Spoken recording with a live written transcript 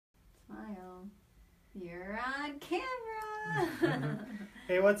You're on camera.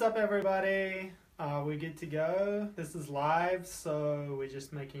 Hey, what's up, everybody? We're good to go. This is live, so we're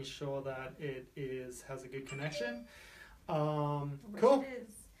just making sure that it has a good connection. Cool. It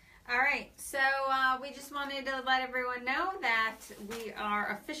is. All right, so we just wanted to let everyone know that we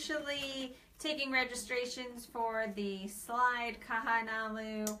are officially taking registrations for the Slyde Kaha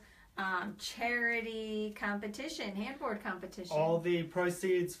Nalu charity competition, handboard competition. All the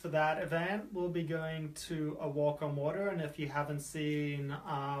proceeds for that event will be going to a walk on water, and if you haven't seen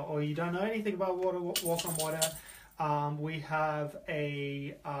or you don't know anything about walk on water, we have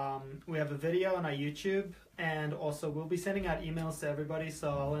a video on our YouTube, and also we'll be sending out emails to everybody, so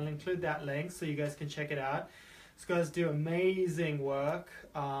I'll include that link so you guys can check it out. These guys do amazing work,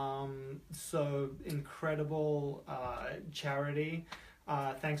 so incredible charity.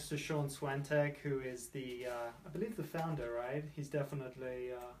 Thanks to Sean Swantek, who is the, I believe, the founder, right? He's definitely.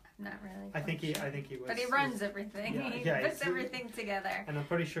 Not really. I think he was. But he runs everything. He puts everything together. And I'm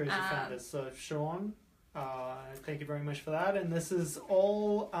pretty sure he's the founder. So Sean, thank you very much for that. And this is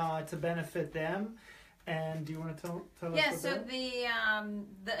all to benefit them. And do you want to tell us? Yeah. So the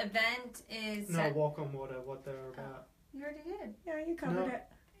event is. No, walk on water. What they're about. You already did. Yeah, you covered it.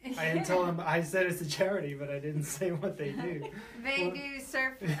 I didn't tell them. I said it's a charity, but I didn't say what they do. They do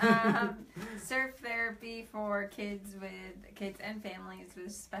surf therapy for kids and families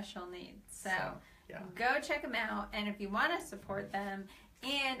with special needs. So yeah. Go check them out, and if you want to support them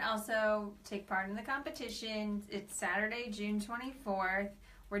and also take part in the competition, it's Saturday, June 24th.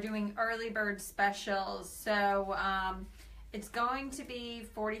 We're doing early bird specials, so it's going to be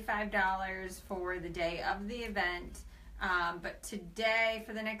 $45 for the day of the event. But today,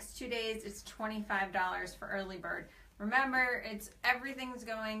 for the next 2 days, it's $25 for early bird. Remember, everything's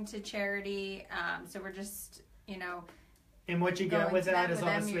going to charity, so we're just, And what you get with that is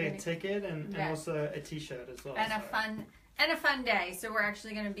obviously a ticket and also a T-shirt as well. And a fun day. So we're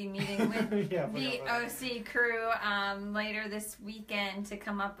actually going to be meeting with the OC crew later this weekend to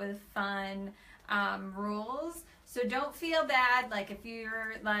come up with fun rules. So don't feel bad, like if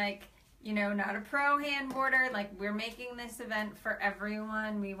you're like, not a pro handboarder, like we're making this event for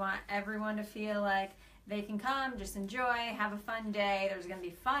everyone. We want everyone to feel like they can come, just enjoy, have a fun day. There's going to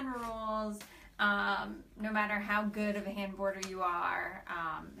be fun rules. No matter how good of a handboarder you are,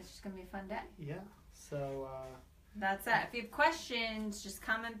 it's just going to be a fun day. Yeah, so... that's it. If you have questions, just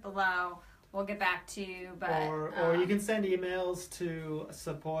comment below. We'll get back to you. But or you can send emails to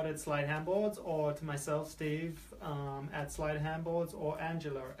support@Slyde Handboards, or to myself, Steve, at Slyde Handboards, or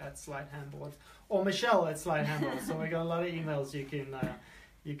Angela at Slyde Handboards, or Michelle at Slyde Handboards. So we got a lot of emails you can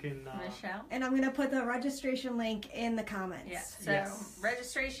Michelle. And I'm going to put the registration link in the comments. Yes. So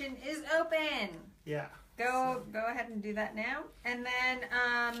registration is open. Yeah. Go ahead and do that now. And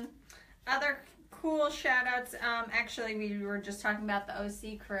then other cool shout outs. Actually, we were just talking about the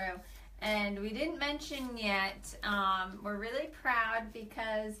OC crew. And we didn't mention yet, we're really proud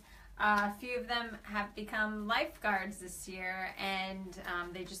because a few of them have become lifeguards this year, and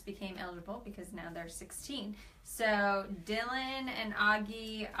they just became eligible because now they're 16. So Dylan and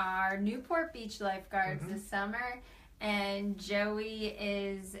Augie are Newport Beach lifeguards this summer, and Joey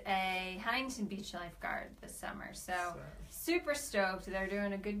is a Huntington Beach lifeguard this summer. So super stoked. They're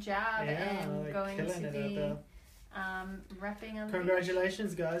doing a good job and going to be... repping on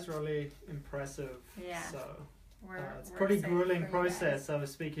Congratulations, guys. Really impressive. Yeah. So it's a we're pretty grueling for process. I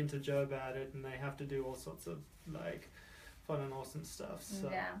was speaking to Joe about it, and they have to do all sorts of fun and awesome stuff. So.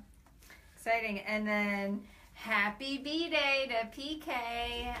 Yeah. Exciting. And then happy B-Day to PK.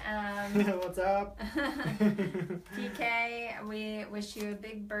 What's up? PK, we wish you a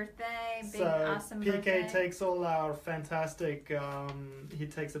big birthday, awesome PK birthday. takes all our fantastic, he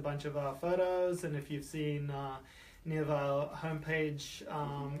takes a bunch of our photos, and if you've seen any of our homepage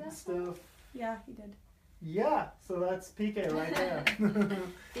stuff. Yeah, he did. Yeah, so that's PK right there.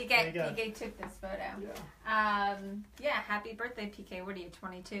 PK took this photo. Yeah, happy birthday, PK. What are you,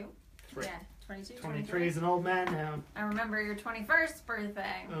 22? Three. Yeah, 22, 23 is an old man now. I remember your 21st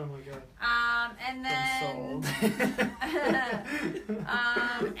birthday. Oh my god. And then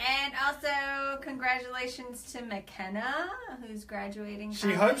and also congratulations to McKenna, who's graduating.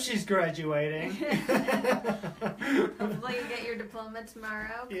 She hopes she's graduating. Hopefully you get your diploma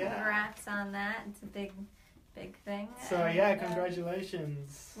tomorrow. Congrats on that. It's a big thing. So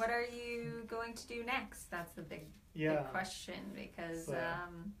congratulations. What are you going to do next? That's the big question, because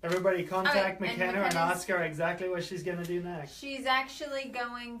everybody contact McKenna and ask her exactly what she's going to do next. She's actually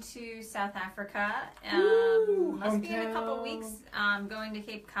going to South Africa. Woo, must be in a couple weeks. Going to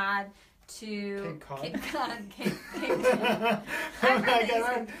Cape Cod to Cape Cod. Cape Cod. Cape I'm like,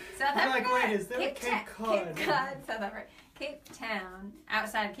 South I'm like, Africa. wait, is there a Cape Cod? Cape Cod, South Africa. Cape Town,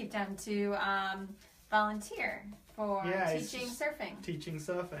 outside of Cape Town, to volunteer for teaching surfing. Teaching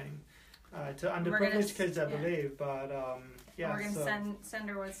surfing to underprivileged kids, I believe. But yeah, we're gonna send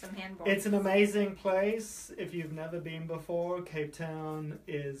her with some handboards. It's an amazing place. If you've never been before, Cape Town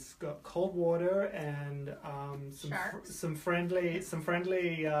is got cold water and some friendly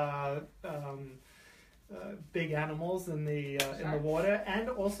big animals in the water, and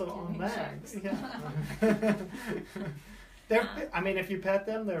also on land. Yeah. I mean, if you pet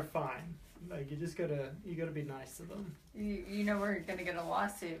them, they're fine. Like you gotta be nice to them. You know we're gonna get a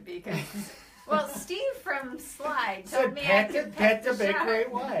lawsuit because well, Steve from Slyde Said told me I could pet the the big shark.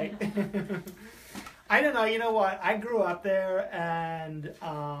 great white. I don't know. You know what? I grew up there, and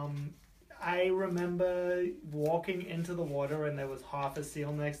I remember walking into the water, and there was half a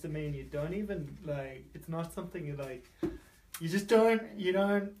seal next to me, and you don't even like. It's not something you like. You just don't. You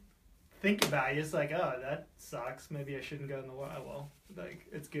don't think about it. You're just like, oh, that sucks. Maybe I shouldn't go in the water. Well, like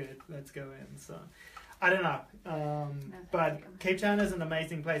it's good. Let's go in. So. I don't know, but Cape Town is an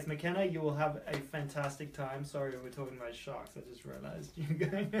amazing place. McKenna, you will have a fantastic time. Sorry, we're talking about sharks. I just realized you're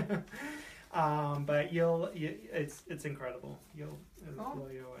going. But it's incredible. It'll blow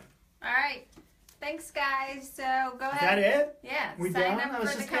you away. All right, thanks guys. So go ahead. Is that it? Yeah. We sign done? up I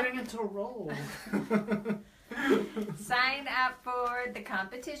was for just the getting into a roll. Sign up for the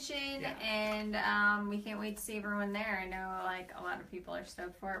competition, Yeah. and we can't wait to see everyone there. I know like a lot of people are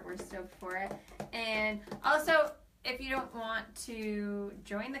stoked for it. We're stoked for it. And also, if you don't want to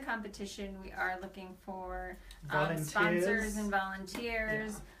join the competition, we are looking for sponsors and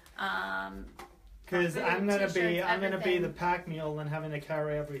volunteers. Because I'm gonna be everything. the pack mule and having to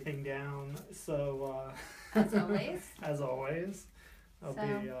carry everything down. So As always. As always.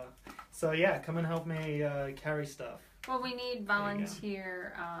 So yeah, come and help me carry stuff. Well, we need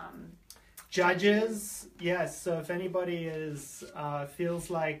volunteer judges. Yes. So if anybody feels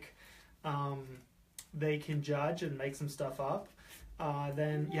like they can judge and make some stuff up,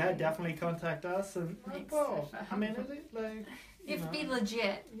 then definitely contact us. And I mean, you have to be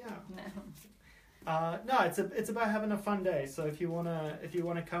legit. Yeah. No. No, it's about having a fun day. So if you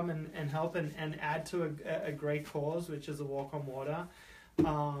wanna come and help and add to a great cause, which is a walk on water,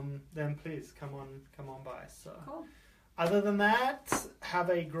 then please come on by. So cool. Other than that, have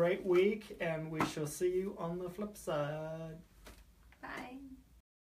a great week, and we shall see you on the flip side. Bye.